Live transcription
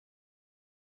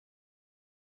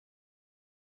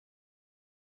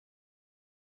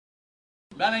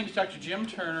My name is Dr. Jim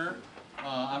Turner.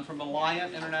 I'm from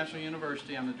Alliant International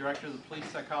University. I'm the director of the Police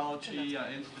Psychology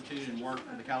Institute and work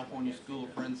for the California School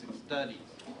of Forensic Studies.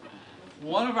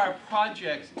 One of our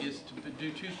projects is to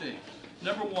do two things.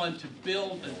 Number one, to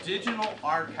build a digital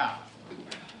archive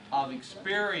of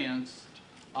experienced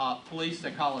police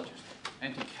psychologists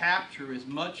and to capture as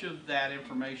much of that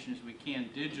information as we can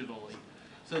digitally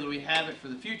so that we have it for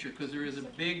the future, because there is a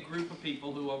big group of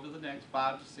people who over the next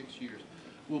 5 to 6 years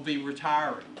will be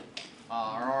retiring,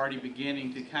 are already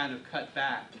beginning to kind of cut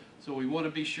back. So we want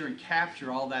to be sure and capture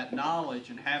all that knowledge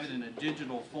and have it in a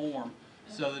digital form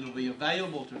so that it will be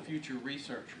available to future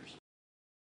researchers.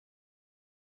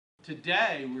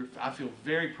 Today, I feel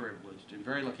very privileged and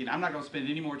very lucky. And I'm not going to spend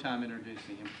any more time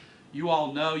introducing him. You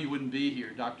all know, you wouldn't be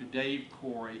here, Dr. Dave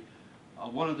Corey,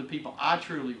 one of the people I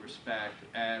truly respect.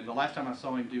 And the last time I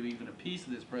saw him do even a piece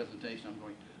of this presentation, I'm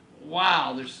going,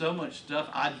 wow, there's so much stuff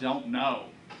I don't know.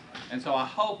 And so I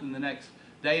hope in the next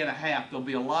day and a half there'll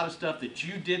be a lot of stuff that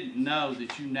you didn't know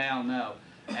that you now know.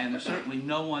 And there's certainly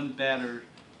no one better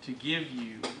to give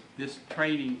you this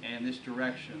training and this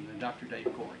direction than Dr.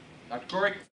 Dave Corey. Dr.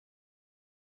 Corey?